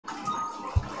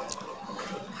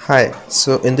Hi,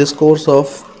 so in this course of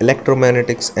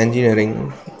electromagnetics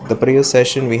engineering, the previous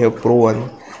session we have proven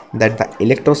that the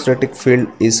electrostatic field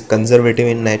is conservative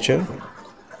in nature,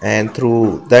 and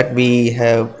through that we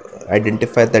have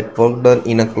identified that work done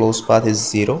in a closed path is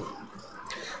zero.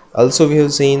 Also, we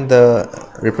have seen the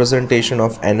representation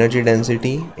of energy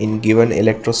density in given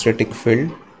electrostatic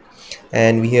field,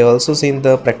 and we have also seen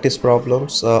the practice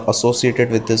problems associated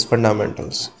with these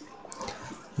fundamentals.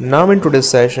 Now in today's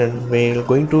session we are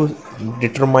going to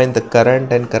determine the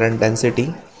current and current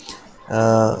density.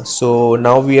 So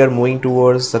now we are moving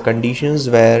towards the conditions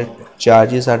where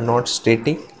charges are not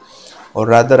static, or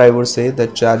rather I would say the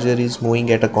charger is moving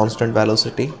at a constant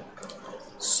velocity.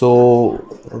 So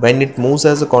when it moves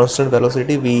as a constant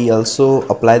velocity, we also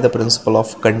apply the principle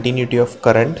of continuity of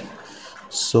current.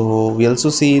 So we also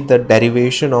see the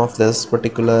derivation of this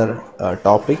particular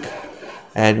topic,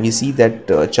 and we see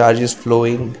that charge is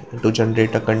flowing to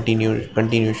generate a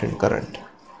continuation current.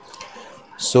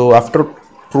 So after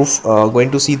proof,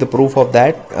 going to see the proof of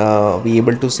that, we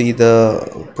able to see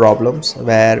the problems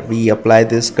where we apply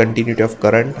this continuity of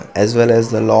current as well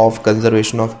as the law of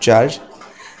conservation of charge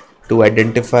to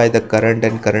identify the current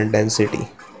and current density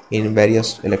in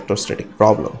various electrostatic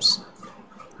problems.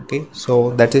 Okay,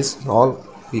 so that is all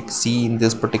we see in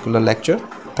this particular lecture.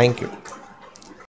 Thank you.